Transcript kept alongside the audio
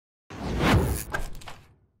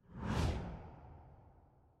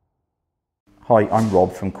Hi, I'm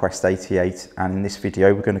Rob from Quest 88, and in this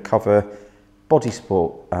video we're going to cover body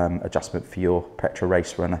support adjustment for your Petra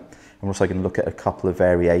RaceRunner. And we're also going to look at a couple of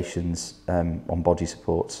variations on body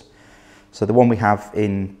supports. So the one we have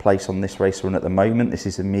in place on this race run at the moment, this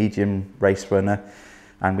is a medium race runner,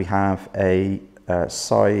 and we have a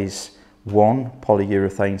size 1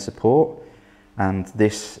 polyurethane support, and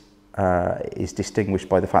this is distinguished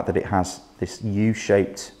by the fact that it has this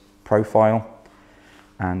U-shaped profile.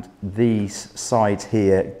 And these sides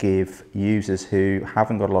here give users who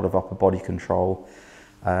haven't got a lot of upper body control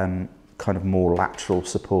kind of more lateral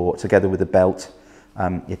support. Together with the belt,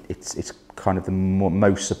 it's kind of the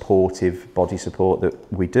most supportive body support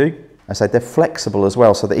that we do. I said they're flexible as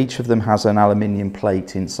well, so that each of them has an aluminium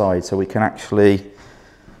plate inside, so we can actually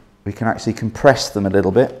compress them a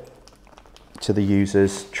little bit to the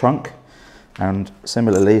user's trunk. And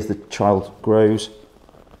similarly, as the child grows,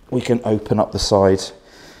 we can open up the sides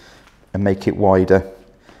and make it wider.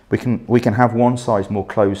 We can have one size more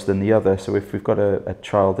closed than the other, so if we've got a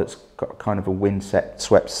child that's got kind of a windswept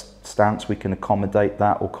stance, we can accommodate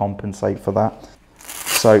that or compensate for that.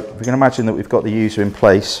 So if we can imagine that we've got the user in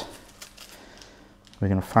place, we're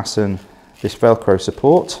going to fasten this Velcro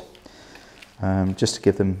support just to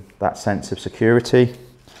give them that sense of security.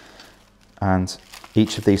 And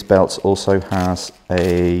each of these belts also has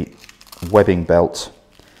a webbing belt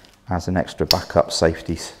as an extra backup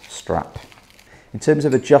safety strap. In terms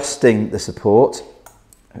of adjusting the support,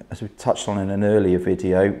 as we touched on in an earlier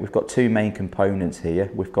video, we've got two main components here.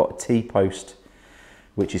 We've got a T-post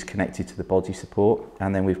which is connected to the body support,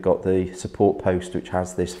 and then we've got the support post which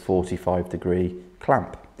has this 45-degree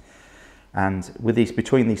clamp. And with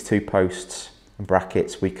between these two posts and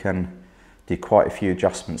brackets, we can do quite a few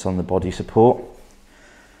adjustments on the body support.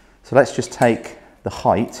 So let's just take the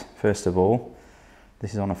height first of all.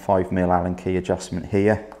 This is on a 5mm Allen key adjustment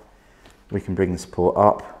here. We can bring the support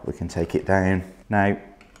up, we can take it down. Now,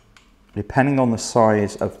 depending on the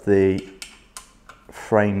size of the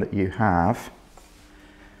frame that you have,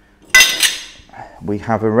 we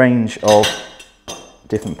have a range of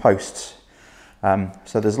different posts.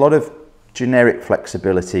 So there's a lot of generic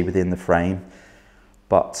flexibility within the frame,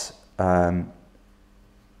 but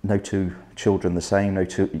no two children the same, no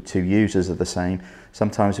two users are the same.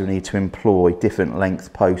 Sometimes we need to employ different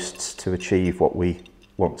length posts to achieve what we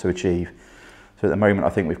want to achieve. So at the moment I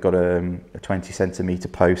think we've got a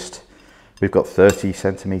 20cm post, we've got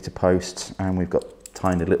 30cm posts, and we've got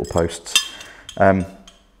tiny little posts. I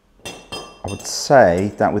would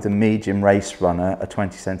say that with a medium race runner, a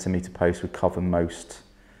 20cm post would cover most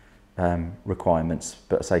requirements,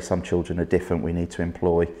 but I say some children are different, we need to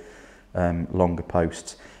employ longer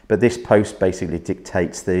posts. But this post basically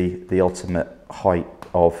dictates the ultimate height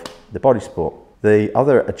of the body support. The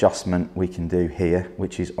other adjustment we can do here,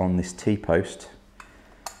 which is on this T-post,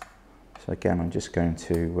 so again I'm just going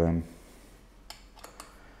to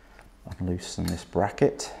unloosen this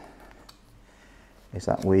bracket, is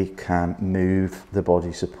that we can move the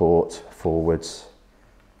body support forwards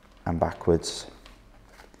and backwards,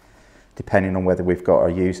 depending on whether we've got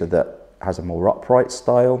a user that has a more upright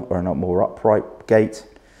style or a more upright gait,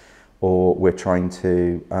 or we're trying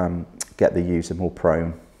to get the user more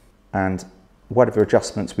prone. And whatever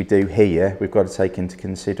adjustments we do here, we've got to take into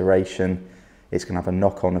consideration it's going to have a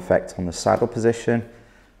knock-on effect on the saddle position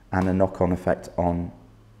and a knock-on effect on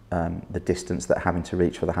the distance that having to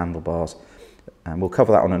reach for the handlebars. And we'll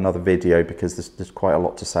cover that on another video because there's quite a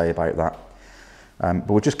lot to say about that. But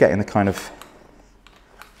we're just getting the kind of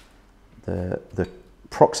the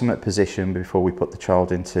proximate position before we put the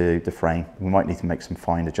child into the frame. We might need to make some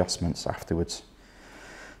fine adjustments afterwards.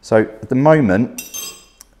 So at the moment,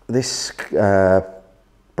 this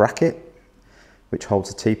bracket, which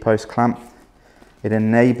holds the T-post clamp, it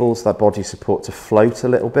enables that body support to float a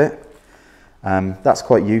little bit. That's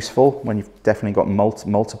quite useful when you've definitely got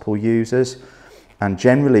multiple users, and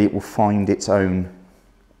generally it will find its own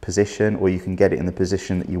position, or you can get it in the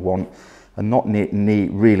position that you want and not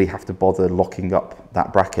really have to bother locking up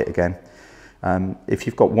that bracket again. If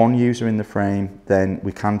you've got one user in the frame, then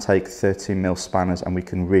we can take 13mm spanners and we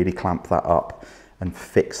can really clamp that up and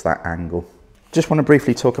fix that angle. Just want to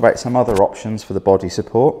briefly talk about some other options for the body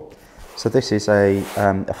support. So this is a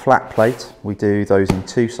flat plate. We do those in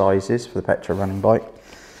two sizes for the Petra running bike.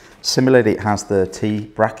 Similarly, it has the T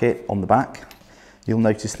bracket on the back. You'll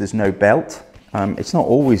notice there's no belt. It's not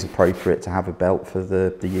always appropriate to have a belt for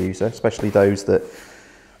the user, especially those that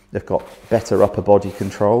have got better upper body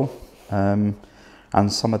control. And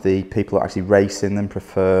some of the people that actually race in them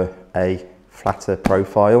prefer a flatter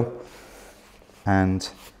profile, and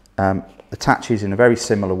attaches in a very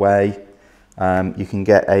similar way. You can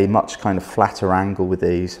get a much kind of flatter angle with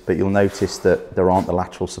these, but you'll notice that there aren't the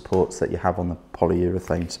lateral supports that you have on the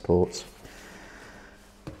polyurethane supports.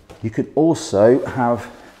 You could also have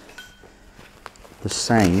the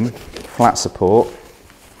same flat support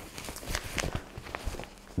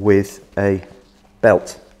with a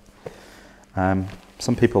belt.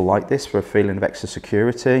 Some people like this for a feeling of extra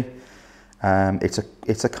security.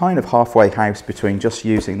 It's a kind of halfway house between just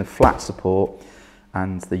using the flat support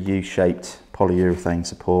and the U-shaped polyurethane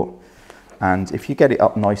support. And if you get it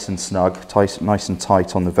up nice and snug, nice and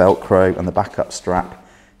tight on the Velcro and the backup strap,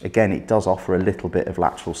 again, it does offer a little bit of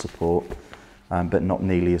lateral support, but not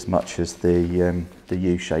nearly as much as the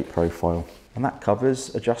U-shaped profile. And that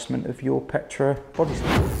covers adjustment of your Petra body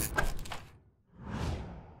support.